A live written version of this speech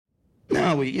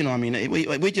No, we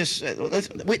just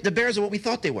the Bears are what we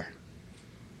thought they were.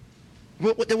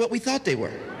 They're what we thought they were.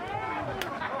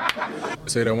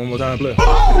 Say that one more time, play.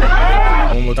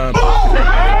 One more time.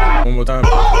 One more time.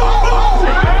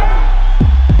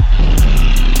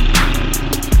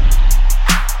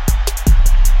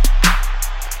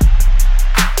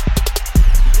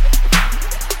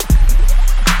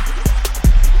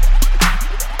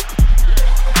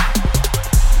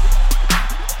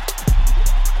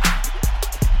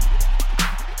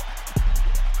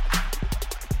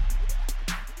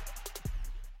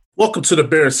 Welcome to the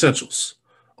Bear Essentials.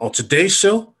 On today's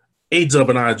show,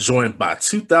 A-Dub and I are joined by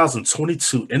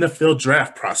 2022 NFL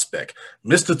Draft prospect,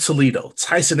 Mr. Toledo,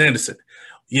 Tyson Anderson.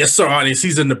 Yes, sir, audience,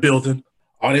 he's in the building.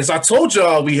 Audience, I told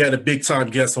y'all we had a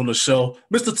big-time guest on the show.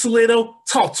 Mr. Toledo,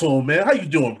 talk to him, man. How you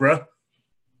doing, bro?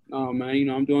 Oh, man,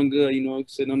 I'm doing good.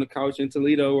 Sitting on the couch in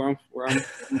Toledo where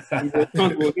I'm real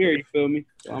comfortable here, you feel me?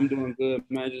 So I'm doing good,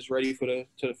 man. Just ready for the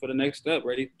next step.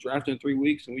 Ready, drafting in 3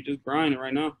 weeks, and we just grinding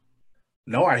right now.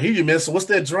 No, I hear you, man. So what's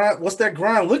that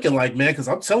grind looking like, man? Because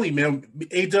I'm telling you, man,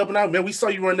 A-Dub and I, man, we saw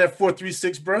you run that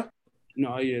 4.36, bro.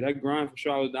 No, yeah, that grind for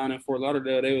sure. I was down in Fort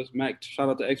Lauderdale. They was Mac. Shout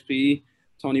out to XPE,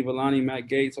 Tony Villani, Matt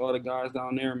Gates, all the guys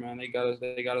down there, man. They got us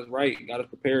right, got us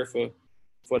prepared for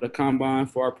the combine,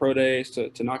 for our pro days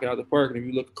to knock it out the park. And if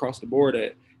you look across the board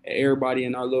at everybody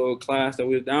in our little class that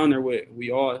we was down there with,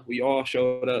 we all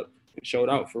showed up and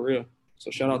showed out for real. So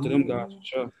shout out to them guys for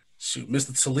sure. Shoot,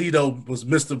 Mr. Toledo was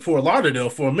Mr. Fort Lauderdale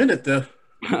for a minute there.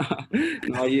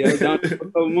 No, yeah, I was down there for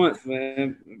a couple months,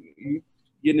 man.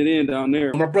 Getting it in down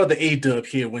there. My brother A-Dub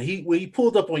here, when he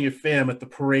pulled up on your fam at the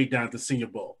parade down at the Senior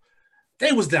Bowl,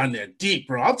 they was down there deep,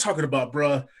 bro. I'm talking about,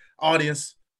 bro,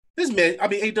 audience. This man, I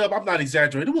mean, A-Dub, I'm not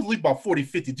exaggerating. It was at least about 40,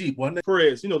 50 deep, wasn't it?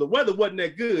 Perez, the weather wasn't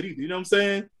that good either, you know what I'm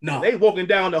saying? No. They walking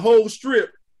down the whole strip.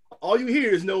 All you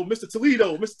hear is Mr.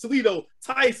 Toledo,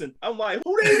 Tyson. I'm like,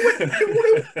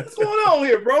 what's going on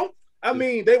here, bro? I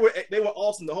mean, they were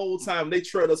awesome the whole time. They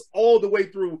trailed us all the way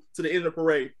through to the end of the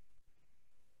parade.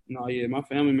 No, yeah, my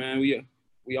family, man, we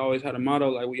always had a motto,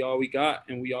 like we all we got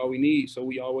and we all we need. So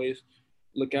we always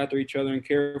look after each other and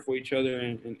care for each other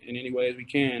in any way as we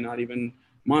can, not even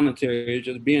monetary. It's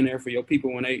just being there for your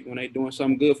people when they doing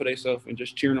something good for themselves and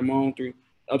just cheering them on through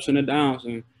ups and the downs.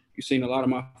 And you've seen a lot of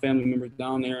my family members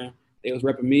down there, and they was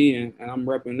repping me, and I'm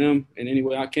repping them in any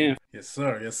way I can. Yes,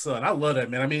 sir. Yes, sir. And I love that,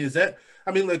 man. I mean, is it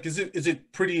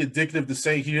pretty indicative to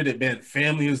say here that, man,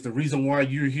 family is the reason why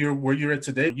you're here where you're at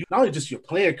today? Not only just your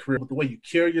playing career, but the way you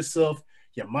carry yourself,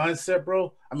 your mindset,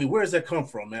 bro. I mean, where does that come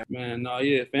from, man? Man, no,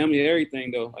 yeah, family is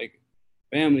everything, though. Like,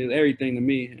 family is everything to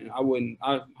me. And I 100%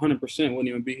 wouldn't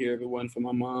even be here if it wasn't for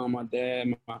my mom, my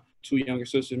dad, my two younger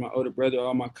sisters, my older brother,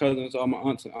 all my cousins, all my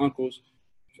aunts and uncles.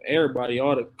 Everybody,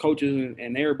 all the coaches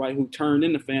and everybody who turned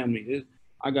into family.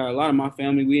 I got a lot of my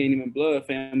family. We ain't even blood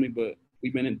family, but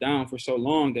we've been down for so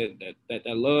long that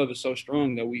love is so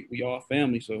strong that we all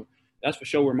family. So that's for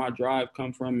sure where my drive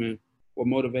come from, and what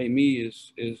motivate me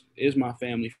is my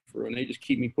family for real. And they just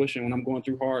keep me pushing when I'm going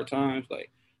through hard times.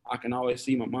 Like I can always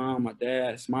see my mom, my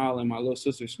dad smiling, my little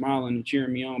sister smiling and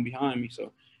cheering me on behind me.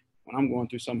 So when I'm going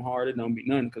through something hard, it don't be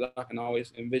nothing because I can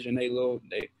always envision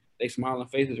they smiling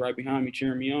faces right behind me,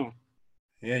 cheering me on.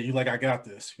 Yeah, you like, I got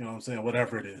this. You know what I'm saying?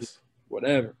 Whatever it is.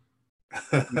 Whatever.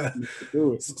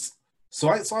 Do it. So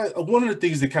one of the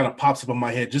things that kind of pops up in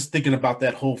my head, just thinking about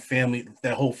that whole family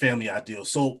ideal.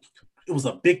 So it was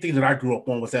a big thing that I grew up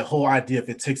on, was that whole idea of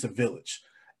it takes a village.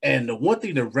 And the one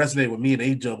thing that resonated with me and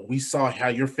A-Dub, we saw how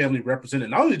your family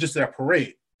represented, not only just that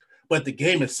parade, but the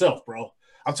game itself, bro.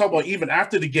 I'm talking about even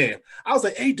after the game. I was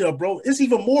like, A-Dub, bro, it's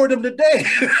even more of them today.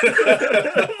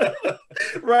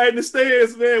 Right in the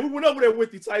stands, man. We went over there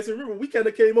with you, Tyson. Remember, we kind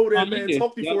of came over there, man,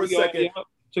 talked to you for a second.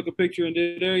 Took a picture and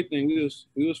did everything. We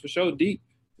was for sure deep.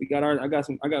 I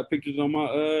got pictures on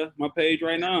my page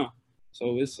right now.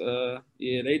 So it's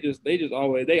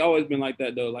they always been like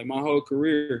that though. Like my whole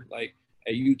career, like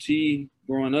at UT,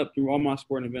 growing up through all my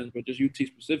sporting events, but just UT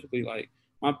specifically, like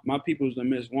my people's done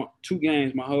missed 2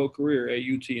 games my whole career at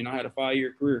UT, and I had a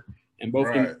 5-year career, and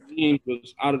both games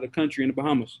was out of the country in the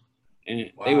Bahamas,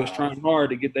 and they was trying hard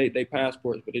to get they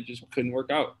passports, but it just couldn't work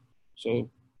out.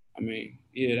 So I mean,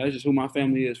 yeah, that's just who my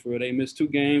family is. For they missed 2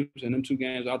 games, and them 2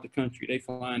 games out the country. They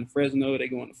flying to Fresno, they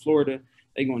going to Florida,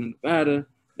 they going to Nevada,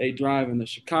 they driving to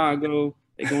Chicago,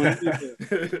 they going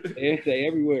everywhere. they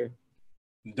everywhere.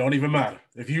 Don't even matter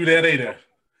if you there, they there.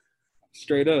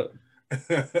 Straight up.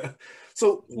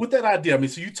 So with that idea, I mean,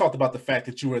 so you talked about the fact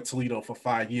that you were at Toledo for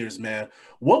 5 years, man.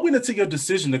 What went into your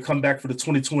decision to come back for the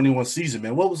 2021 season,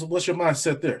 man? What's your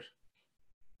mindset there?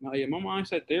 No, yeah, my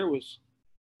mindset there was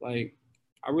like,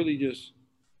 I really just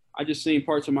I just seen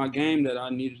parts of my game that I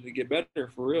needed to get better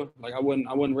for real. Like I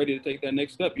wasn't ready to take that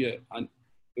next step yet.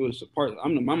 It was a part.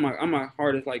 I'm my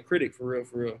hardest like critic for real,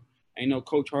 for real. Ain't no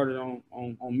coach harder on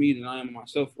me than I am on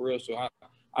myself for real. So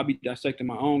I be dissecting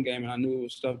my own game, and I knew it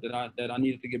was stuff that I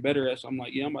needed to get better at. So I'm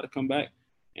like, yeah, I'm about to come back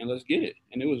and let's get it.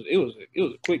 And it was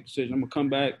a quick decision. I'm gonna come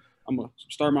back. I'm gonna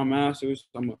start my masters.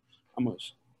 I'm gonna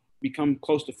become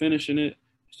close to finishing it.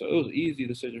 So it was an easy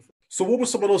decision. So what were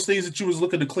some of those things that you was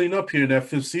looking to clean up here in that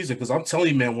 5th season? Because I'm telling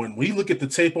you, man, when we look at the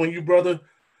tape on you, brother,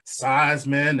 size,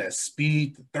 man, that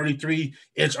speed,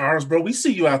 33-inch arms, bro, we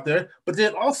see you out there. But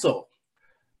then also,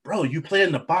 bro, you play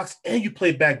in the box and you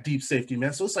play back deep safety,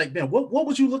 man. So it's like, man, what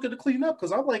was you looking to clean up?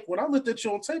 Because I'm like, when I looked at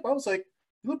you on tape, I was like,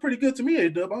 you look pretty good to me,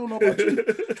 A-Dub. I don't know about you.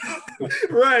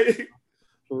 Right.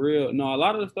 For real. No, a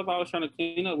lot of the stuff I was trying to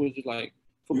clean up was just like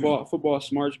football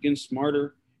smarts, getting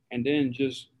smarter, and then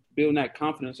just building that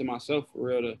confidence in myself for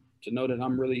real to know that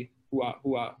I'm really who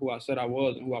I said I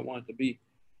was and who I wanted to be.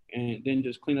 And then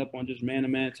just clean up on just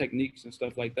man-to-man techniques and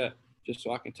stuff like that, just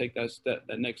so I can take that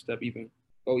next step,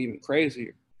 go even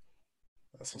crazier.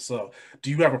 That's what's up. Do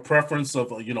you have a preference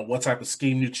of what type of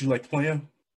scheme that you like playing?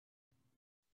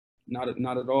 Not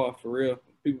at all, for real.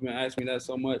 People been asking me that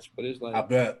so much, but it's like I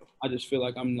bet. I just feel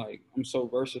like I'm so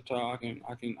versatile. I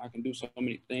can do so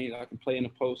many things. I can play in the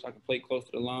post. I can play close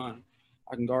to the line.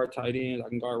 I can guard tight ends. I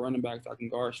can guard running backs. I can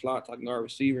guard slots. I can guard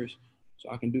receivers. So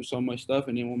I can do so much stuff.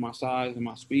 And then with my size and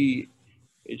my speed,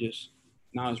 it's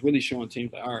really showing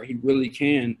teams like, all right, he really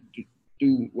can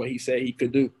do what he said he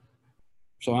could do.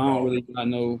 So I don't really got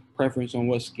no preference on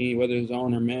what scheme, whether it's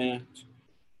zone or man.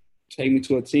 Take me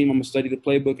to a team, I'm going to study the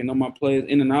playbook and know my plays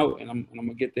in and out, and I'm going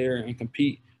to get there and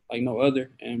compete like no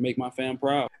other and make my fan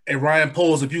proud. Hey, Ryan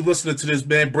Poles, if you listening to this,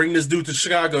 man, bring this dude to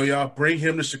Chicago, y'all. Bring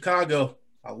him to Chicago.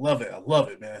 I love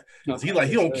it, man. He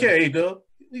don't care, A-Dub.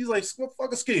 He's like,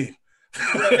 fuck a scheme.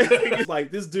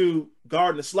 Like this dude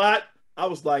guarding the slot, I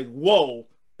was like, whoa.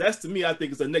 That's, to me, I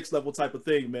think is a next level type of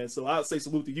thing, man. So I'd say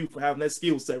salute to you for having that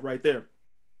skill set right there.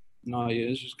 No, yeah,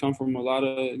 it's just come from a lot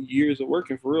of years of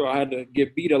working for real. I had to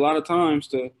get beat a lot of times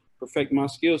to perfect my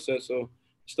skill set. So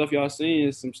stuff y'all seeing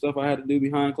is some stuff I had to do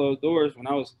behind closed doors when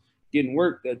I was getting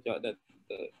work that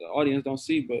the audience don't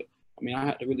see. But I mean, I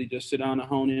had to really just sit down and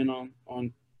hone in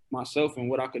on myself and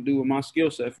what I could do with my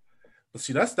skill set. But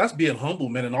see, that's being humble,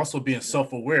 man, and also being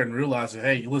self-aware and realizing,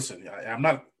 hey, listen, I'm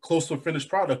not close to a finished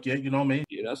product yet. You know what I mean?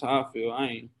 Yeah, that's how I feel.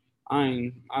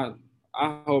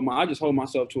 I just hold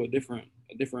myself to a different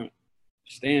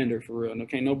standard for real. No,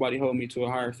 can't nobody hold me to a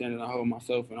higher standard than I hold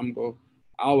myself, and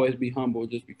I always be humble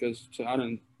just because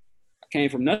I came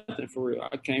from nothing for real.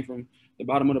 I came from the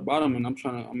bottom of the bottom, and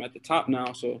I'm at the top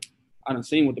now. So I done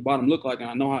seen what the bottom look like, and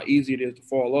I know how easy it is to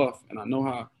fall off, and I know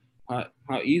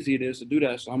how easy it is to do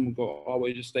that. So I'm gonna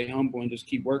always just stay humble and just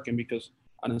keep working because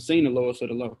I done seen the lowest of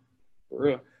the low, for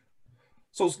real.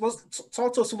 So let's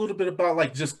talk to us a little bit about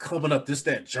like just coming up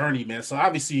that journey, man. So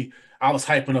obviously I was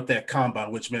hyping up that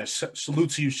combine, which, man,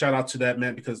 salute to you, shout out to that,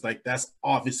 man, because like that's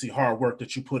obviously hard work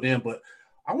that you put in. But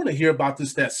I want to hear about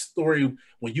that story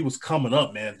when you was coming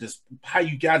up, man, just how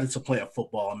you got into playing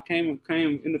football. Came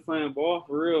into playing ball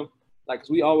for real. Like, 'cause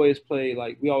we always just play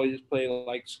like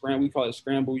scramble. We call it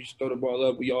scramble. You just throw the ball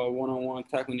up. We all one-on-one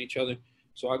tackling each other.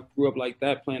 So I grew up like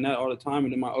that, playing that all the time.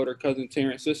 And then my older cousin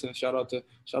Terrence Sisson, shout out to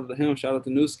him, shout out to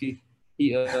Newski.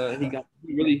 He was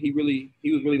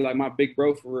really like my big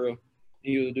bro for real.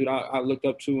 He was a dude I looked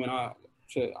up to and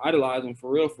to idolize him for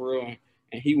real.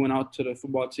 And he went out to the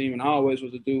football team, and I always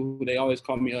was a dude who they always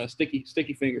called me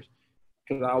sticky fingers,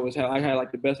 because I had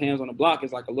like the best hands on the block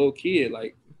as like a little kid,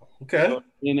 like. Okay. So,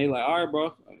 and they like, all right,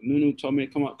 bro. Nunu told me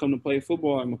to come to play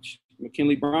football at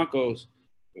McKinley Broncos.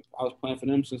 I was playing for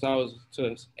them since I was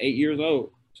 8 years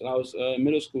old. So I was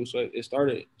middle school. So it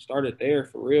started there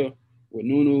for real with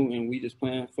Nunu, and we just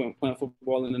playing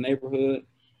football in the neighborhood.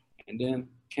 And then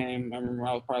I remember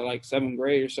I was probably like 7th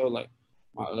grade or so. Like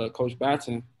my Coach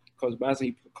Batson,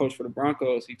 he coached for the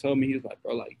Broncos. He told me, he was like,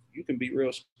 bro, like you can be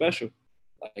real special.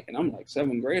 Like, and I'm like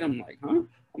 7th grade. I'm like, huh?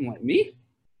 I'm like, me?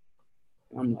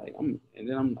 I'm like,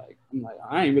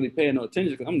 I ain't really paying no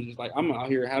attention because I'm just like, I'm out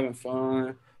here having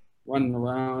fun, running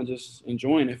around, just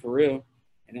enjoying it for real.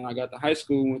 And then I got to high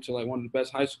school, went to like one of the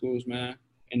best high schools, man,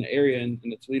 in the area, in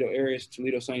the Toledo area,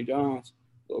 Toledo St. John's,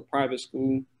 a little private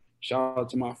school. Shout out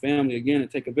to my family again, and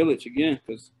take a village again,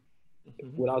 because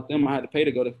without them, I had to pay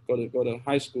to go to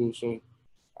high school. So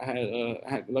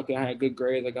luckily I had good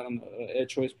grades. I got on the Ed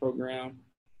Choice program,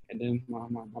 and then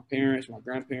my parents, my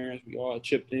grandparents, we all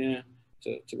chipped in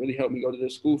to really help me go to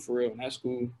this school for real. And that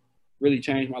school really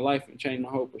changed my life and changed my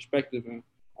whole perspective and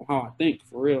on how I think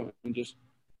for real, and just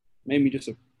made me just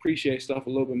a appreciate stuff a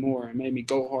little bit more and made me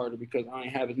go harder because I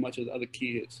ain't have as much as other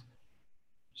kids.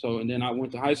 So, and then I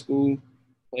went to high school,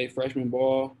 played freshman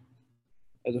ball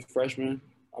as a freshman.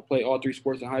 I played all 3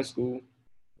 sports in high school,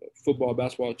 football,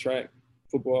 basketball, track.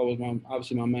 Football was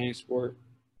obviously my main sport.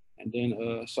 And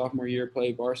then sophomore year,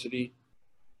 played varsity.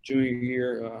 Junior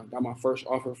year, got my first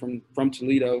offer from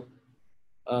Toledo.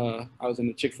 I was in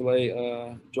the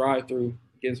Chick-fil-A drive-through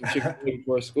getting some Chick-fil-A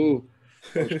before school.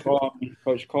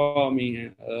 Coach called me,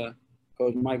 and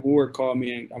Coach Mike Ward called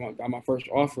me and got my first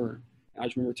offer. And I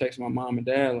just remember texting my mom and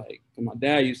dad, like, 'cause my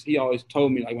dad he always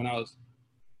told me, like, when I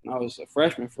was a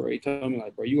freshman he told me,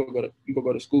 like, bro, you gonna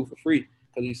go to school for free,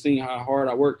 because he seen how hard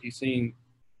I worked. He seen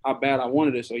how bad I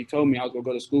wanted it, so he told me I was gonna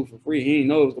go to school for free. He didn't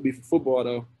know it was gonna be for football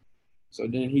though. So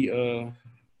then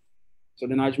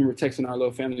I just remember texting our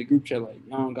little family group chat, like,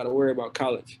 y'all don't gotta worry about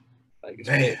college. Like, it's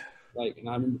paid. Like, and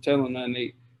I remember telling that,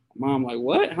 and mom, like,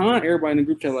 what? Huh? Everybody in the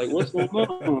group chat, like, what's going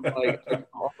on? Like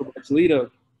offered by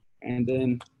Toledo. And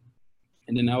then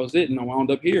that was it. And I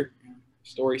wound up here.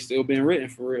 Story still being written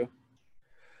for real.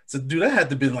 So, dude, that had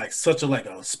to be like such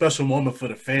a special moment for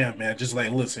the fam, man. Just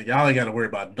like, listen, y'all ain't got to worry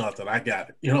about nothing. I got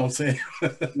it. You know what I'm saying?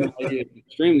 Yeah,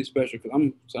 extremely special,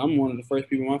 because I'm one of the first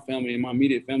people in my family, in my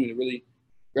immediate family, to really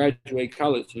graduate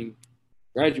college and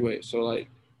graduate. So, like,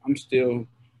 I'm still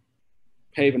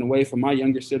paving the way for my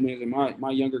younger siblings and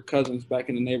my younger cousins back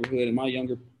in the neighborhood and my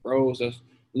younger bros that's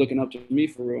looking up to me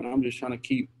for real. And I'm just trying to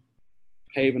keep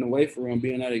paving the way for real and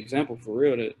being that example for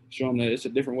real, to show them that it's a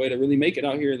different way to really make it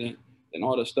out here than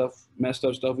all the stuff, messed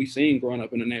up stuff we seen growing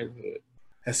up in the neighborhood.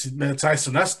 And see, man,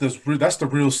 Tyson, that's the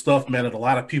real stuff, man, that a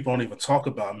lot of people don't even talk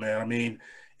about, man. I mean,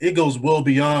 it goes well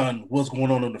beyond what's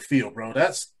going on the field, bro.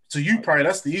 That's, to you, probably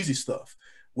that's the easy stuff.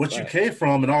 What you came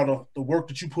from and all the work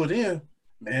that you put in,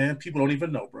 man, people don't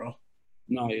even know, bro.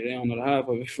 No, they don't know the half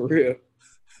of it for real.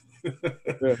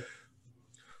 Yeah.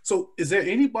 So is there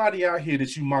anybody out here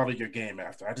that you model your game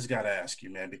after? I just got to ask you,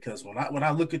 man, because when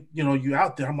I look at, you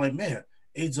out there, I'm like, man,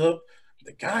 AIDS Up,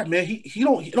 the guy, man, he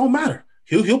don't matter.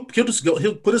 He'll just go,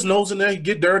 he'll put his nose in there, he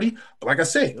get dirty. But like I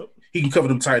said, he can cover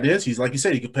them tight ends. He's, like you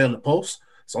said, he can play on the post.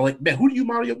 So, like, man, who do you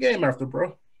model your game after,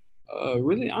 bro?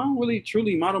 Really, I don't really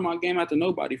truly model my game after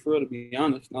nobody, for real, to be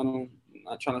honest. I'm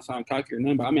not trying to sound cocky or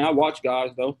nothing, but I mean, I watch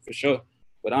guys though, for sure.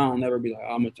 But I don't never be like,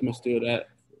 I'm gonna steal that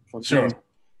from sure. him.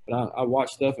 But I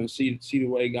watch stuff and see the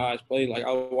way guys play. Like,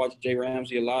 I watch Jay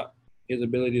Ramsey a lot. His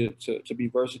ability to be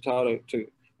versatile, to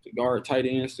guard tight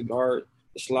ends, to guard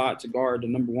the slot, to guard the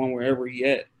number one wherever he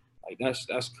at. Like,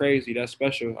 that's crazy. That's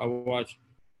special. I watch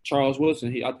Charles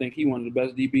Woodson. I think he one of the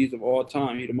best DBs of all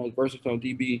time. He the most versatile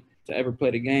DB to ever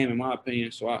play the game, in my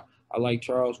opinion. So I like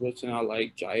Charles Woodson. I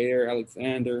like Jair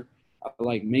Alexander. I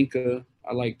like Minka.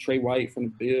 I like Trey White from the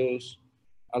Bills.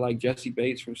 I like Jesse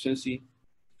Bates from Cincy.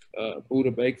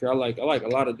 Buda Baker. I like a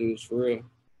lot of dudes, for real.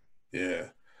 Yeah.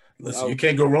 Listen, you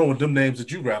can't go wrong with them names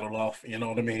that you rattled off. You know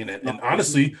what I mean? And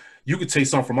honestly, you could take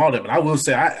some from all of them. And I will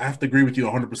say, I have to agree with you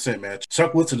 100%, man.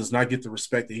 Chuck Woodson does not get the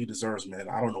respect that he deserves, man.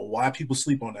 I don't know why people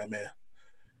sleep on that, man.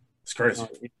 It's crazy.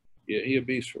 Yeah, he a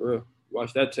beast, for real.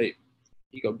 Watch that tape.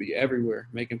 He gonna be everywhere,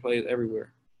 making plays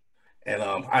everywhere. And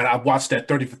I watched that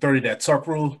 30 for 30, that tuck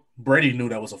rule. Brady knew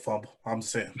that was a fumble. I'm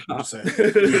just saying.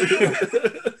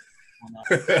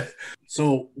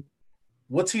 So,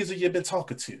 what teams have you been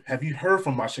talking to? Have you heard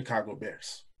from my Chicago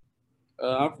Bears?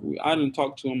 I didn't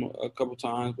talk to him a couple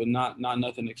times, but not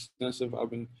nothing extensive.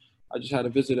 I just had a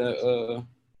visit at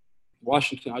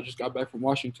Washington. I just got back from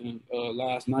Washington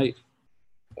last night.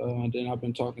 And then I've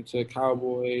been talking to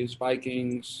Cowboys,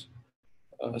 Vikings,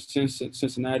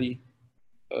 Cincinnati,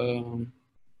 the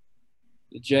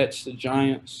Jets, the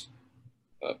Giants,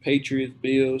 Patriots,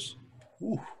 Bills.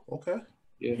 Ooh, okay.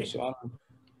 Yeah, so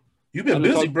you've been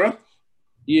busy, bro.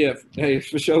 Yeah, hey,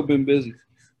 for sure been busy.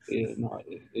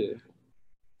 Yeah.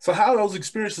 So how have those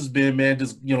experiences been, man,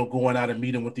 just, going out and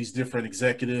meeting with these different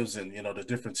executives and, the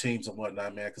different teams and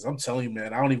whatnot, man? Because I'm telling you,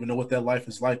 man, I don't even know what that life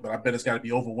is like, but I bet it's got to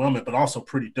be overwhelming, but also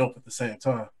pretty dope at the same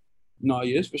time. No,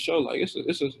 yeah, it's for sure. Like,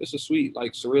 it's a sweet,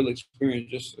 like, surreal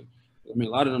experience. A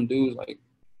lot of them dudes, like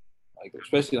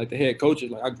especially, like, the head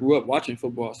coaches, like, I grew up watching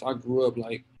football, so I grew up,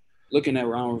 like, looking at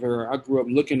Ron Rivera. I grew up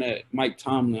looking at Mike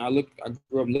Tomlin. I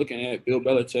grew up looking at Bill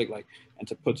Belichick, like, and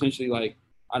to potentially, like,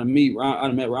 I'd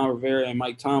met Ron Rivera and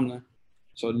Mike Tomlin.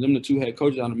 So them the two head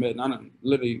coaches I'd met, and I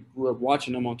literally grew up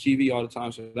watching them on TV all the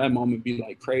time. So that moment be,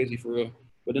 like, crazy for real.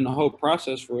 But in the whole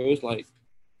process for real, it's like,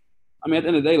 at the end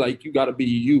of the day, like, you got to be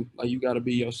you. Like, you got to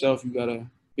be yourself. You got to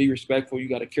be respectful. You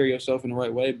got to carry yourself in the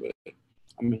right way. But,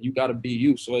 you got to be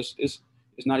you. So it's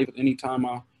not even any time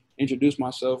I introduce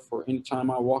myself or anytime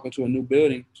I walk into a new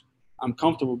building, I'm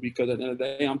comfortable, because at the end of the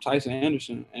day, I'm Tyson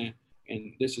Anderson. And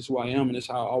and this is who I am, and this is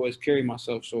how I always carry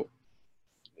myself. So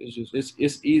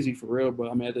it's easy for real. But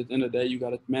I mean, at the end of the day, you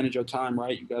got to manage your time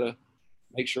right. You got to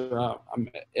make sure I'm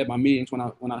at my meetings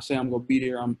when I say I'm gonna be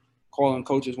there. I'm calling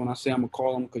coaches when I say I'm gonna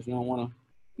call them, because you don't want to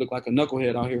look like a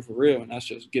knucklehead out here for real, and that's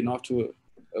just getting off to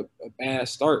a bad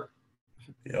start.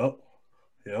 Yep.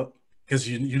 Because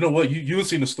you know what, you've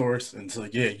seen the stories, and so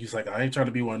yeah, he's like, I ain't trying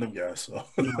to be one of them guys. So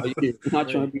I'm not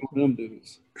trying to be one of them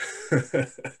dudes.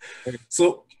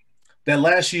 So that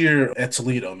last year at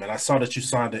Toledo, man, I saw that you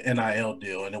signed an NIL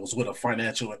deal, and it was with a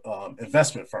financial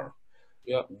investment firm.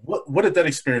 Yeah. What did that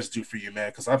experience do for you, man?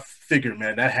 Because I figured,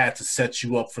 man, that had to set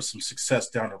you up for some success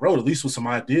down the road, at least with some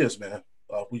ideas, man.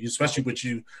 Especially with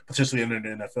you potentially entering the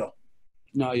NFL.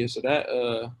 No, yeah. So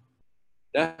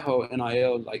that whole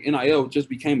NIL just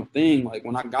became a thing. Like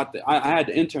when I got I had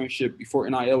the internship before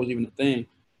NIL was even a thing.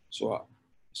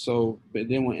 But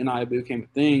then when NIL became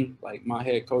a thing, like my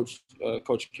head coach,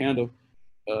 Coach Candle,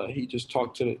 he just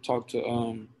talked to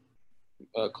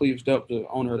Cleve Stepp, the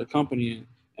owner of the company,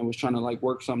 and was trying to like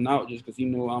work something out, just because he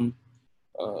knew I'm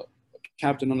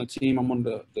captain on the team. I'm one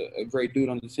of a great dude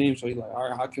on the team. So he's like, all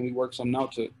right, how can we work something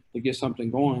out to get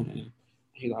something going? And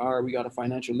he's like, all right, we got a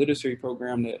financial literacy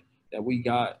program that we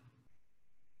got,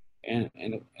 and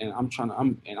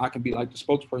I can be like the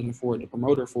spokesperson for it, the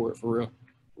promoter for it, for real.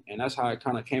 And that's how it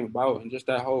kind of came about. And just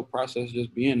that whole process,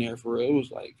 just being there for real, it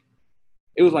was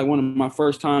like one of my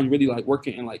first times really like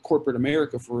working in like corporate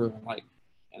America for real. Like,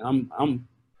 and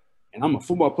I'm a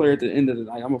football player at the end of the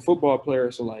night. I'm a football player,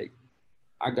 so like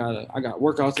I got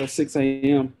workouts at 6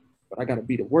 a.m., but I gotta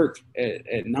be to work at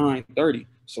 9:30.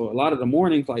 So a lot of the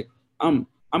mornings, like I'm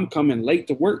coming late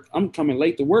to work. I'm coming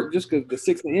late to work just because the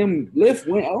 6 a.m. lift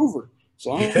went over.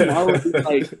 So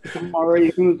I'm already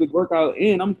as soon as the workout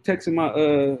in, I'm texting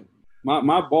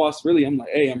my boss. Really, I'm like,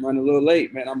 hey, I'm running a little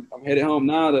late, man. I'm headed home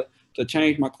now to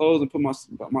change my clothes and put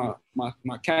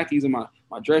my khakis and my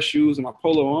dress shoes and my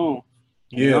polo on.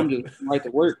 And I'm just right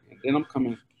to work, and then I'm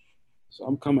coming. So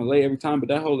I'm coming late every time. But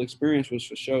that whole experience was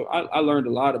for sure. I learned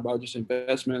a lot about just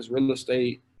investments, real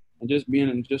estate, and just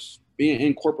being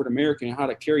in corporate America, and how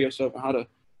to carry yourself, and how to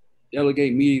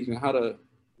delegate meetings, and how to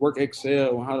work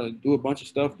Excel, and how to do a bunch of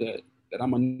stuff that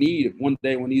I'm gonna need one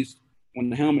day when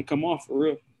the helmet come off, for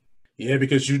real. Yeah,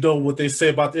 because you know what they say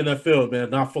about the NFL,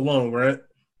 man, not for long, right?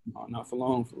 No, not for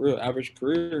long, for real. Average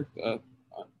career,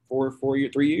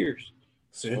 3 years.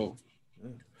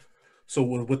 So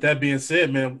with that being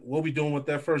said, man, what we doing with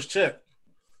that first check?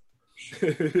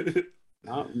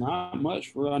 Not much,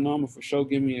 for real. I know I'm for sure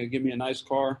give me a nice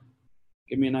car,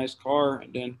 and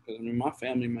then, because I mean, my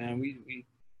family, man, we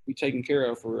taken care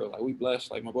of, for real. Like, we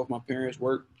blessed. Like, both my parents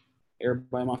work,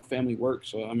 everybody in my family works.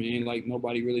 So I mean, ain't like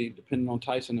nobody really depending on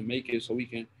Tyson to make it, so we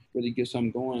can really get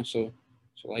something going. So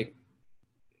like,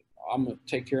 I'm gonna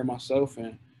take care of myself,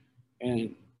 and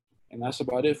that's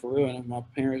about it, for real. And if my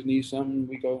parents need something,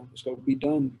 let's go be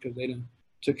done, because they done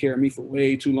took care of me for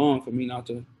way too long for me not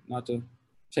to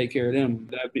take care of them.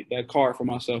 That car for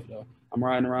myself, though. I'm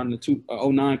riding around in the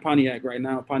 09 Pontiac right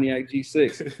now, Pontiac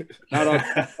G6. Shout out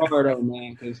to that car, though,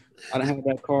 man, because I done had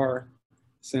that car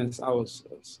since I was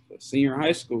a senior in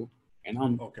high school, and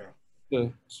I'm okay.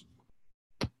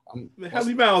 How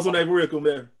many miles on that vehicle,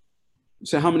 man? You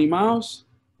said how many miles?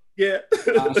 Yeah.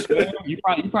 I swear, you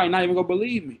probably not even gonna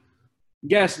believe me.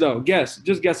 Guess, though.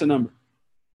 Just guess a number.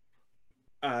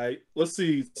 All right. Let's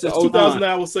see. So 2009,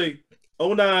 I will say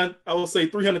 09. I will say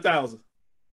 300,000.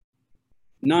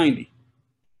 90.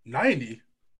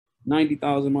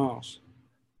 90,000 miles.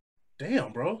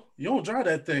 Damn, bro. You don't drive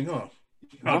that thing, huh?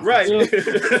 Right.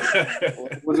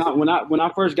 when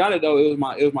I first got it, though, it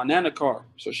was my nana car.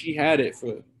 So she had it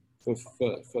for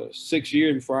 6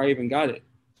 years before I even got it.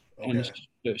 Okay.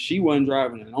 And she wasn't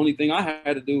driving it. The only thing I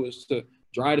had to do was to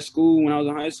drive to school when I was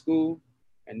in high school.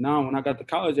 And now when I got to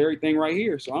college, everything right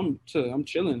here. So I'm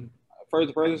chilling.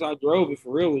 The furthest I drove it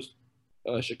for real was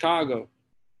Chicago.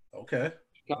 Okay.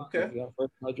 Okay. Yeah,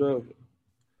 first I drove it.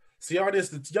 See,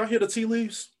 artists, did y'all hear the tea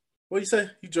leaves? What do you say?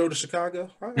 You drove to Chicago?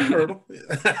 I heard him.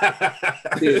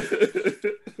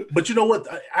 But you know what?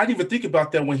 I didn't even think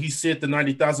about that when he said the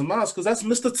 90,000 miles, because that's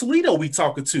Mr. Toledo we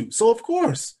talking to. So, of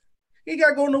course, he got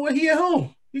to go nowhere. He at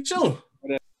home. He chilling.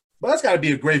 But that's got to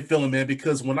be a great feeling, man,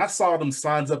 because when I saw them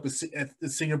signs up at the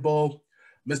Senior Bowl,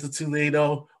 Mr.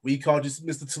 Toledo, we called you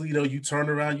Mr. Toledo, you turned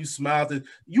around, you smiled, and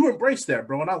you embraced that,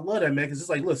 bro. And I love that, man, because it's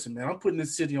like, listen, man, I'm putting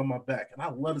this city on my back, and I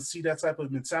love to see that type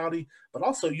of mentality. But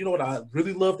also, you know what I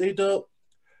really loved, A-Dub?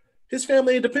 His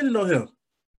family ain't dependent on him.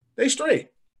 They straight.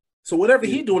 So whatever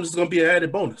he doing is going to be an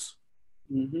added bonus.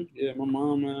 Mm-hmm. Yeah, my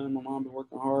mom been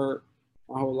working hard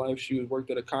my whole life. She worked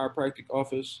at a chiropractic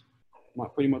office.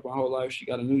 pretty much my whole life. She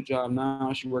got a new job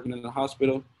now. She working in the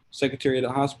hospital, secretary of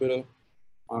the hospital.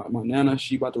 My nana,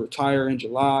 she about to retire in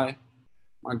July.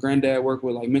 My granddad worked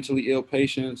with like mentally ill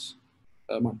patients.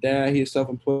 My dad, he a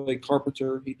self-employed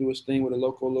carpenter. He do his thing with a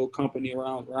local little company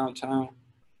around town.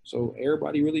 So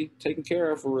everybody really taken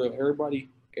care of for real.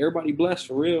 Everybody blessed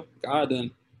for real. God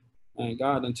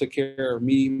done took care of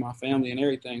me, my family, and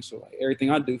everything. So like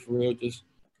everything I do for real,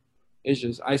 it's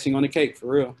just icing on the cake for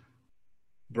real.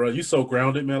 Bro, you so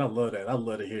grounded, man. I love that. I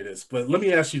love to hear this. But let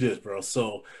me ask you this, bro.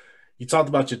 So you talked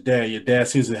about your dad. Your dad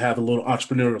seems to have a little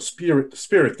entrepreneurial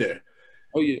spirit there.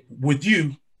 Oh yeah. With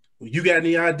you got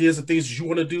any ideas of things you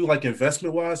want to do, like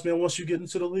investment wise, man, once you get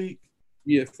into the league?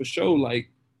 Yeah, for sure. Like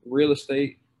real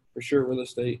estate, for sure, real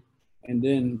estate. And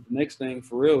then next thing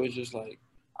for real is just like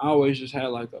I always just had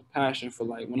like a passion for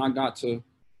like when I got to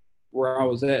where I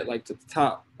was at, like to the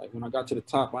top. Like when I got to the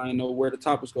top, I didn't know where the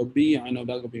top was gonna be. I didn't know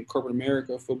that was gonna be in corporate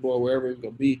America, football, wherever it was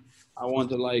gonna be. I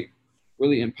wanted to like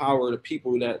really empower the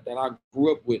people that I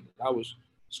grew up with. I was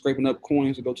scraping up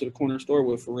coins to go to the corner store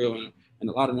with for real. And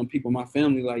a lot of them people in my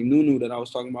family, like Nunu that I was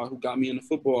talking about, who got me into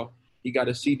football, he got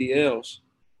his CDLs.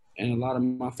 And a lot of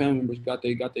my family members got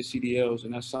their CDLs,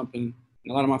 and that's something.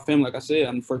 And a lot of my family, like I said,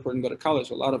 I'm the first person to go to college,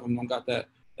 so a lot of them don't got that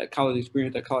college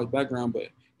experience, that college background, but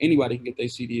anybody can get their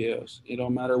CDLs. It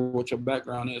don't matter what your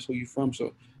background is, who you from.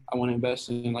 So I want to invest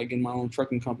in like getting my own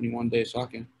trucking company one day, so I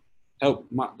can help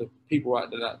the people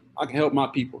out that I can help my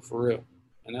people for real,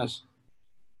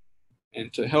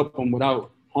 and to help them without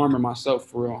harming myself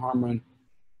for real, harming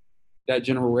that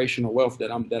generational wealth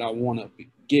that I want to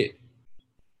get.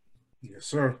 Yes,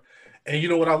 sir. And you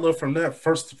know what I love from that?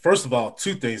 First of all,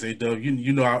 two things, A-Dub.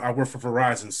 You know, I work for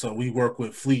Verizon, so we work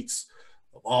with fleets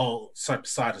of all types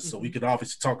of sizes. So we could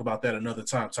obviously talk about that another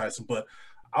time, Tyson. But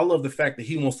I love the fact that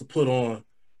he wants to put on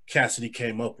Cassidy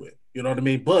came up with. You know what I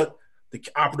mean? But the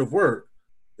operative word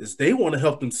is they want to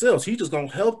help themselves. He just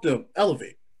gonna help them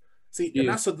elevate. See, yeah. And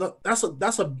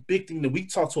that's a big thing that we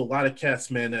talk to a lot of cats,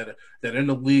 man, that are in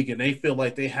the league and they feel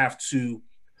like they have to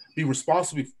be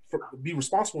responsible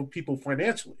for people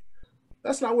financially.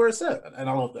 That's not where it's at, and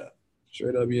I love that.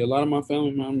 Straight up, yeah. A lot of my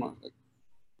family, man, like,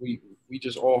 we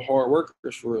just all hard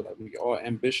workers for real. Like we all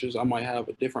ambitious. I might have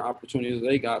a different opportunity as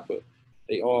they got, but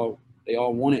they all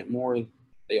want it more.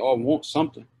 They all want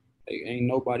something. Like, ain't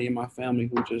nobody in my family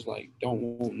who just like don't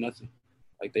want nothing.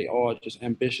 Like they all just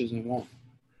ambitious and want.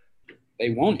 They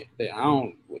want it.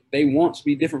 They wants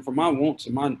be different from my wants,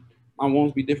 and my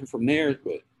wants be different from theirs.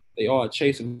 But they all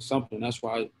chasing something. That's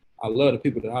why I love the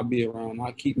people that I be around.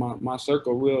 I keep my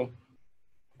circle real.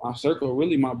 My circle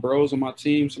really my bros on my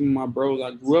team. Some of my bros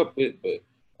I grew up with, but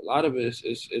a lot of it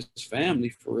is family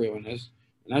for real, and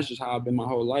that's just how I've been my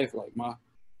whole life. Like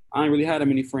I ain't really had that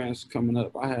many friends coming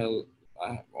up. It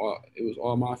was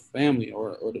all my family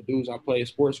or the dudes I played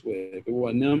sports with. If it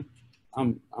wasn't them,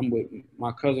 I'm with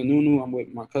my cousin Nunu. I'm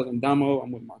with my cousin Damo.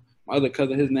 I'm with my other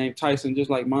cousin. His name Tyson, just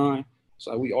like mine.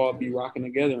 So we all be rocking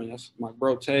together, and that's my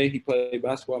bro Tay. He played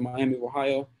basketball in Miami,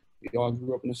 Ohio. We all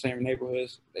grew up in the same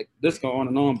neighborhoods. Like, this go on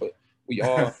and on, but we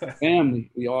all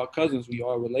family. We all cousins. We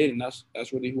all related. And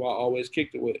that's really who I always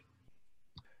kicked it with.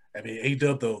 I mean,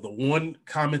 A-Dub, though, the one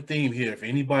common theme here, if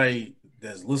anybody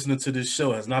that's listening to this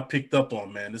show has not picked up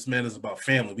on, man, this man is about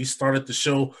family. We started the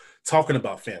show talking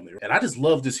about family. And I just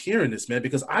love just hearing this, man,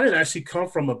 because I didn't actually come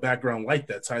from a background like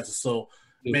that, Tyson. So,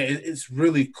 man, it's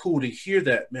really cool to hear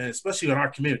that, man, especially in our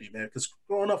community, man, because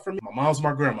growing up for me, my mom's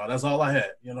my grandma. That's all I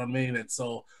had, you know what I mean? And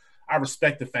so I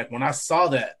respect the fact when I saw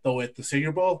that, though, at the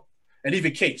Senior Bowl, and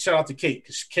even Kate, shout out to Kate,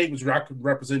 because Kate was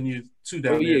representing you too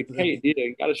down there.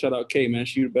 Kate, got to shout out Kate, man.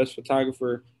 She was the best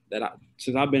photographer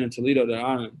since I've been in Toledo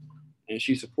and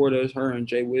she supported us, her and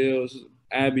Jay Wills,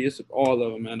 Abby, it's all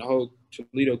of them, man. The whole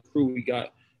Toledo crew we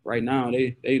got right now,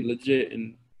 they legit,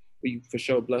 and we for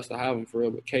sure blessed to have them for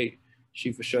real. But Kate,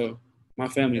 she for sure, my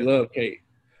family love Kate,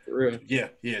 for real. Yeah,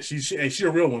 she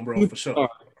a real one, bro, for sure.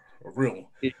 A real one.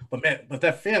 Yeah. But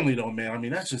that family though, man, I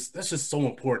mean, that's just so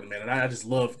important, man. And I just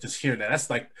love just hearing that. That's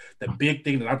like the big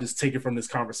thing that I'm just taking from this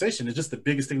conversation. It's just the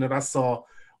biggest thing that I saw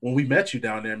when we met you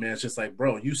down there, man. It's just like,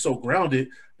 bro, you so grounded,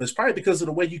 but it's probably because of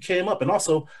the way you came up. And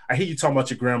also, I hear you talking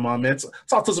about your grandma, man.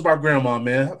 Talk to us about grandma,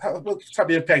 man. What type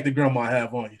of impact did grandma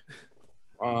have on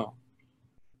you?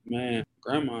 Man,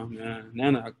 grandma, man.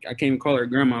 Nana, I can't even call her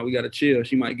grandma. We got to chill.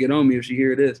 She might get on me if she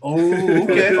hear this. Oh,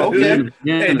 okay.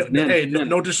 Nana.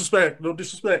 No disrespect. No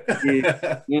disrespect.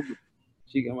 Yeah.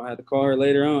 She gonna have to call her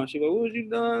later on. She go, "What you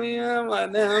doing?" I'm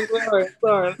like, "Nah, I'm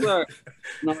sorry." No,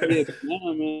 yeah,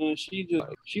 Nana, man, she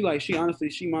honestly,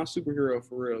 she my superhero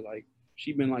for real. Like,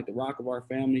 she been like the rock of our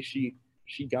family. She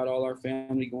got all our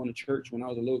family going to church when I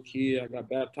was a little kid. I got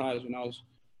baptized when I was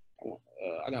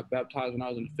I got baptized when I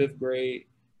was in the 5th grade,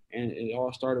 and it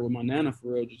all started with my nana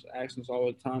for real, just asking us all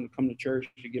the time to come to church,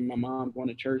 to get my mom going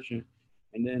to church, and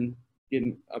then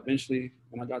getting eventually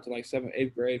when I got to like 7th,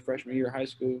 8th grade, freshman year of high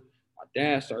school, my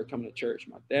dad started coming to church.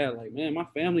 My dad, like, man, my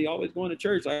family always going to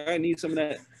church. I need some of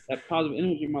that positive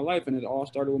energy in my life, and it all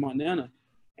started with my nana.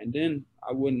 And then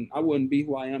I wouldn't be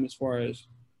who I am as far as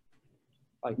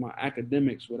like my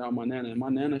academics without my nana. And my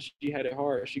nana, she had it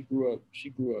hard. She grew up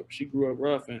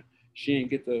rough, and she didn't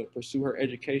get to pursue her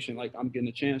education like I'm getting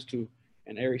a chance to.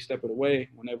 And every step of the way,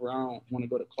 whenever I don't want to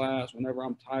go to class, whenever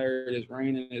I'm tired, it's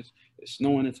raining, it's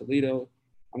snowing in Toledo,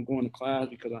 I'm going to class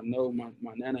because I know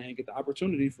my nana ain't get the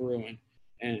opportunity for real.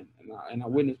 And I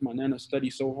witnessed my nana study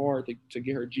so hard to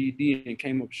get her GED and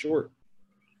came up short.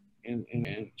 And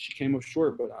she came up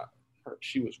short, but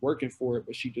she was working for it,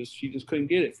 but she just couldn't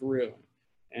get it for real.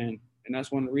 And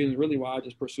that's one of the reasons really why I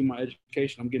just pursue my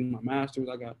education. I'm getting my master's.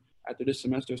 After this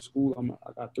semester of school,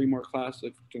 I got 3 more classes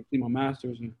to complete my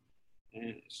master's.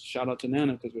 And shout out to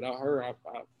Nana, because without her, I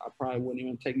probably wouldn't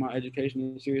even take my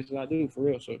education as serious as I do, for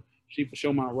real. So she for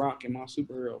sure my rock and my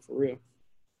superhero, for real.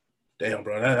 Damn,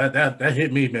 bro, that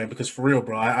hit me, man, because for real,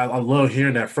 bro, I love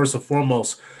hearing that first and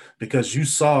foremost, because you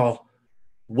saw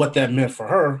what that meant for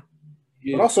her.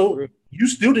 Yeah, but also, you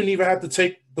still didn't even have to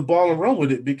take the ball and run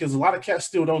with it, because a lot of cats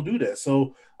still don't do that.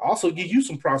 So I also give you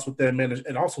some props with that, man,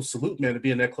 and also salute, man, to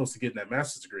being that close to getting that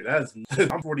master's degree.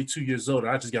 I'm 42 years old,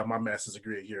 and I just got my master's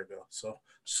degree a year ago. So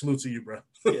salute to you, bro.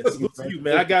 Yeah, salute to you,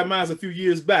 man. I got mine a few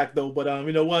years back, though. But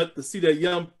you know what? To see that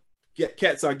young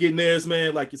cats are getting theirs,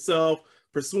 man, like yourself,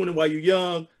 pursuing it while you're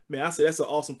young, man, I say that's an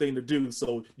awesome thing to do.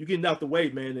 So you're getting out the way,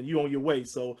 man, and you're on your way.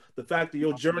 So the fact of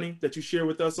your journey that you share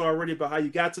with us already about how you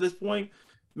got to this point,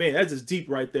 man, that's just deep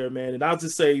right there, man. And I'll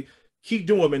just say, keep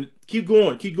doing, man. Keep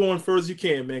going further as you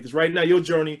can, man. Because right now your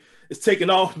journey is taking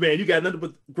off, man. You got nothing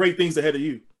but great things ahead of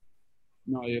you.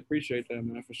 No, yeah, appreciate that,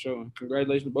 man, for sure.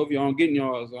 Congratulations to both of y'all on getting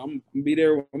y'all. I'm gonna be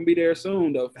there. I'm gonna be there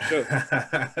soon, though, for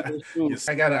sure. Yes,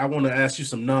 I want to ask you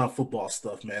some non-football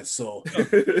stuff, man. So,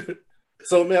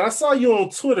 man, I saw you on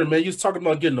Twitter, man. You was talking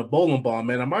about getting a bowling ball,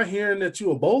 man. Am I hearing that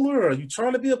you a bowler, or are you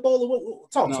trying to be a bowler?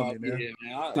 Talk to me, man. Yeah,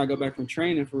 man. I got back from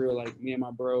training for real. Like me and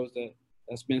my bros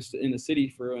that's been in the city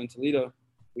for real in Toledo.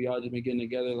 We all just been getting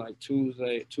together like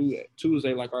Tuesday,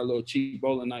 like our little cheap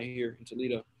bowling night here in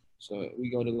Toledo. So we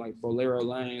go to like Bolero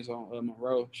Lanes on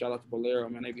Monroe. Shout out to Bolero,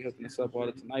 man. They be hooking us up all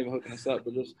the time. Not even hooking us up,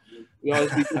 but just we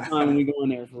always be good time when we go in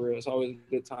there for real. It's always a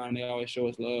good time. They always show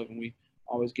us love, and we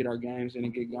always get our games in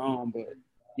and get gone. But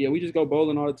yeah, we just go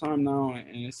bowling all the time now,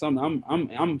 and it's something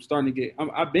I'm starting to get.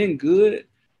 I've been good,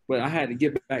 but I had to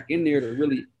get back in there to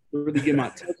really get my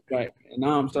touch back. And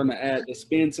now I'm starting to add the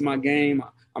spin to my game.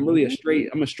 I'm really a straight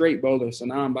bowler, so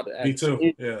now I'm about to add. Me too.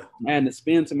 Spin. Yeah. I'm adding the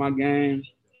spin to my game.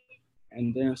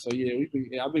 And then, so yeah,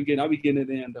 I'll be getting it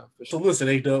in though. For sure. So listen,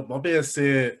 A-Dub, my man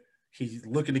said he's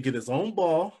looking to get his own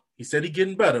ball. He said he's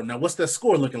getting better. Now, what's that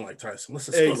score looking like, Tyson? What's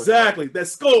the score exactly like? That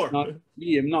score? My PR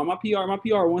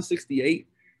 168.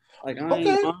 Like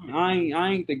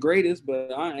I ain't the greatest, but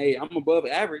I'm above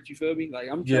average. You feel me? Like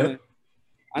I'm trying.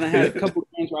 I done had a couple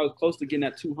games where I was close to getting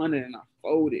that 200, and I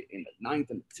folded in the 9th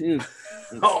and the 10th.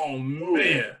 Oh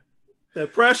man.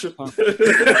 That pressure.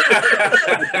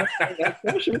 That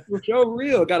pressure for sure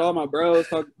real. Got all my bros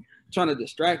trying to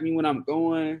distract me when I'm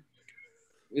going.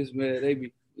 It's man, they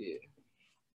be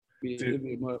we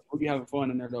be having fun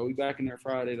in there though. We back in there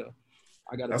Friday though.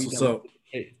 I gotta. That's what's up.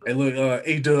 Hey, look,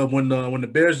 A-Dub, when the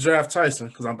Bears draft Tyson,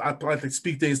 because I probably think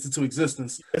speak things into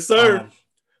existence. Yes, sir.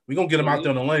 We gonna get him out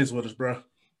there on the lanes with us, bro.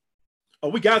 Oh,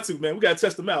 we got to, man. We got to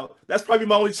test them out. That's probably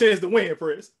my only chance to win,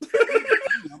 Chris.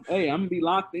 Hey, I'm going to be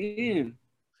locked in.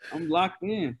 I'm locked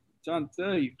in. I'm trying to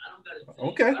tell you.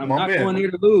 Okay. I'm not going here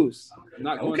to lose. I'm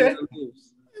not going here to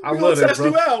lose. I love that,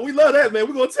 bro. We're going to test you out. We love that, man.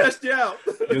 We're going to test you out.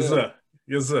 Yes, sir.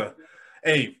 Yes, sir.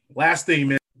 Hey, last thing,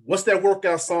 man. What's that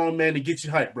workout song, man, to get you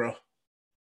hyped, bro?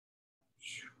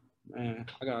 Man,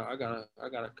 I got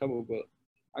a couple,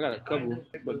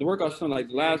 but the workout song, like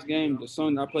the last game, the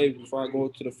song I played before I go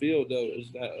to the field though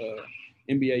is that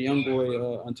NBA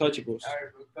YoungBoy Untouchables.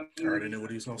 I already knew what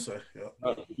he was gonna say. Yeah.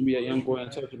 NBA YoungBoy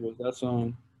Untouchables. That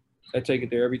song, I take it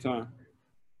there every time.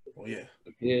 Oh yeah.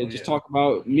 Yeah, just talk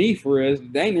about me for real.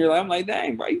 Dang, I'm like,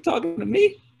 dang, bro, you talking to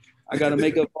me? I gotta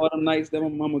make up all them nights that my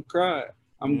mama cried.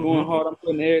 I'm going hard. I'm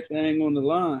putting everything on the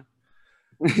line.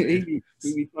 he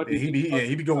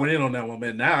be going in on that one,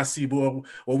 man. Now I see, boy,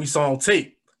 what we saw on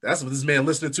tape. That's what this man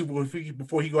listening to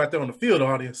before he go out there on the field,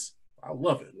 audience. I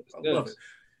love it. I love it.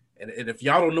 And if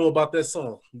y'all don't know about that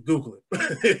song, Google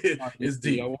it. It's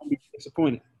deep. I won't be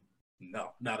disappointed.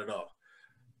 No, not at all.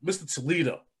 Mr.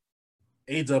 Toledo,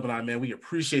 A-Dub and I, man, we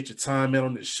appreciate your time, man,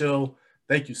 on this show.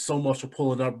 Thank you so much for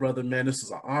pulling up, brother, man. This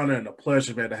is an honor and a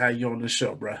pleasure, man, to have you on this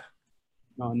show, bro.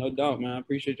 No, no doubt, man. I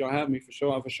appreciate y'all having me for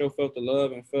sure. I for sure felt the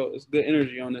love and felt it's good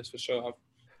energy on this for sure.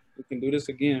 We can do this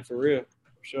again for real,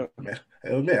 for sure. Man,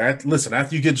 hell, man. Listen,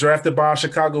 after you get drafted by our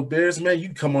Chicago Bears, man, you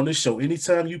can come on this show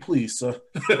anytime you please, sir.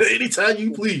 Anytime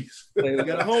you please. You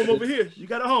got a home over here. You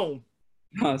got a home.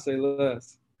 I'll say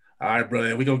less. All right,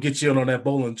 brother. We're going to get you in on that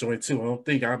bowling joint, too. I don't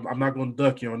think I'm not going to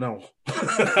duck you on that one. By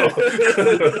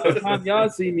the time y'all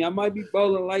see me, I might be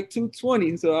bowling like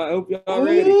 220, so I hope y'all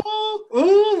ready.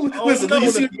 Listen, no,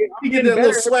 you see, he get that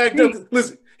little swagged up.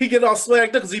 Listen, he get all swagged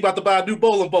up because he about to buy a new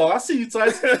bowling ball. I see you,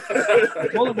 Tyson.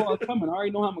 Bowling ball is coming. I already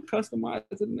know how I'm going to customize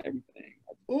it and everything.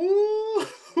 Ooh.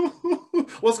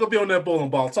 What's going to be on that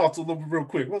bowling ball? Talk to a little bit real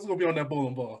quick. What's going to be on that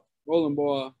bowling ball? Bowling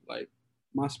ball, like,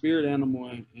 my spirit animal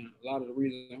and a lot of the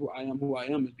reason who I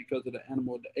am is because of the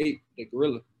animal, the ape, the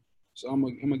gorilla. So I'm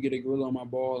gonna get a gorilla on my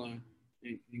ball and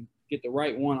get the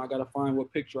right one. I gotta find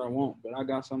what picture I want, but I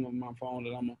got some on my phone that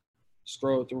I'm gonna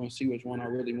scroll through and see which one I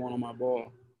really want on my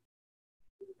ball.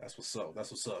 That's what's up.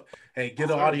 That's what's up. Hey, get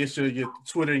the audience your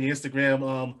Twitter and your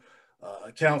Instagram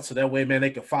accounts so that way, man, they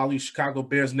can follow you, Chicago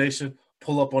Bears Nation.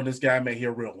 Pull up on this guy, man. He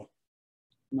a real one.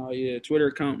 No, yeah, Twitter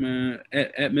account, man,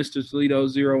 at Mr. Toledo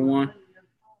 01.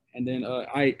 And then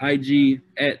IG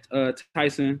at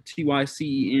Tyson,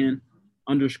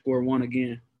 TYCEN_1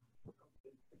 again.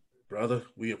 Brother,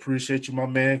 we appreciate you, my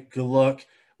man. Good luck.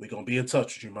 We're going to be in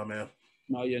touch with you, my man.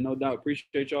 No, yeah, no doubt.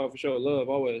 Appreciate y'all for sure. Love,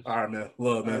 always. All right, man.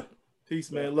 Love, man.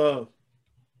 Peace, man. Love.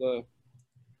 Love.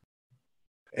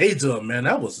 A-Dub, man,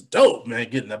 that was dope, man,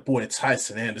 getting that boy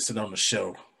Tyson Anderson on the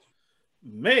show.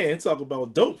 Man, talk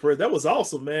about dope, Fred. That was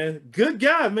awesome, man. Good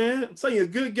guy, man. I'm telling you, a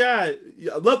good guy.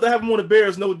 I'd love to have him on the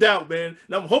Bears, no doubt, man.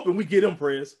 And I'm hoping we get him,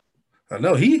 Prez. I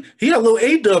know he had a little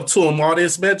A-Dub to him, all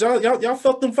this, man. Y'all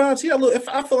felt them vibes. He had a little.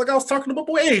 I felt like I was talking to my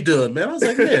boy A-Dub, man. I was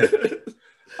like, man,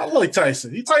 I like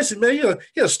Tyson. Tyson, man,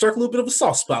 he had struck a little bit of a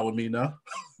soft spot with me now.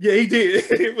 Yeah, he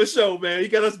did. For sure, man. He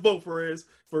got us both, Perez.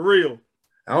 For real.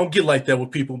 I don't get like that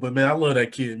with people, but man, I love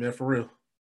that kid, man, for real.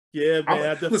 Yeah,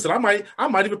 man. Listen, I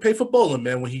might even pay for bowling,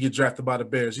 man, when he get drafted by the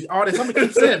Bears. I'm gonna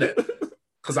keep saying that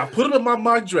because I put him in my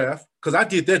mock draft because I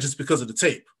did that just because of the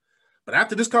tape. But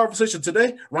after this conversation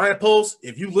today, Ryan Poles,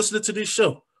 if you listening to this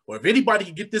show, or if anybody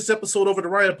can get this episode over to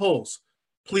Ryan Poles,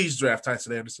 please draft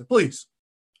Tyson Anderson, please.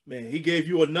 Man, he gave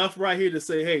you enough right here to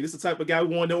say, hey, this is the type of guy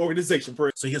we want in the organization.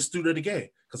 So he's a student of the game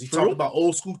because he talked about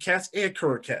old school cats and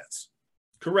current cats.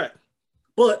 Correct.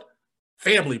 But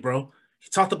family, bro. He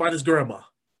talked about his grandma.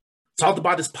 Talked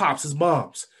about his pops, his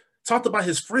moms. Talked about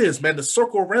his friends, man, the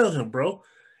circle around him, bro.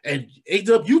 And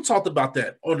A-Dub, you talked about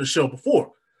that on the show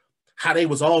before, how they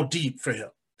was all deep for him.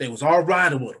 They was all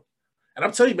riding with him. And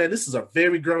I'm telling you, man, this is a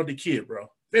very grounded kid, bro.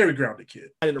 Very grounded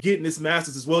kid. And getting his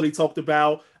masters as well, he talked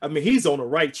about. I mean, he's on the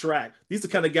right track. He's the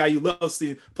kind of guy you love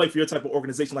seeing play for your type of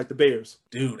organization like the Bears.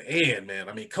 Dude, and, man,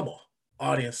 I mean, come on,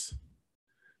 audience.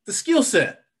 The skill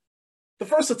set, the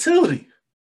versatility.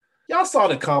 Y'all saw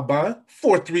the combine,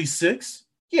 4.36.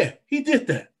 Yeah, he did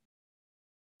that.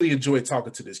 Really enjoyed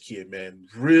talking to this kid, man.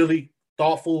 Really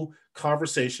thoughtful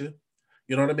conversation.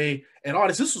 You know what I mean? And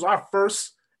audience, this was our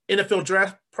first NFL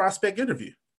draft prospect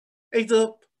interview.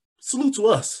 A-Dub, salute to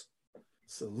us.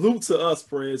 Salute to us,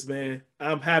 Perez, man.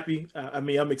 I'm happy.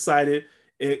 I'm excited.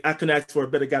 I couldn't ask for a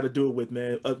better guy to do it with,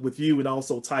 man. With you and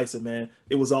also Tyson, man.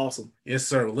 It was awesome. Yes,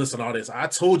 sir. Listen, audience, I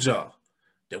told y'all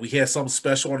that we had something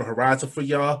special on the horizon for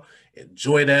y'all.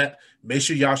 Enjoy that. Make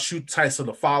sure y'all shoot Tyson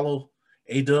a follow.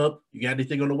 A-Dub, you got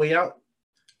anything on the way out?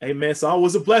 Hey, man, it's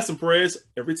always a blessing, Perez.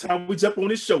 Every time we jump on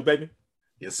this show, baby.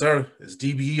 Yes, sir. It's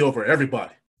DBE over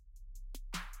everybody.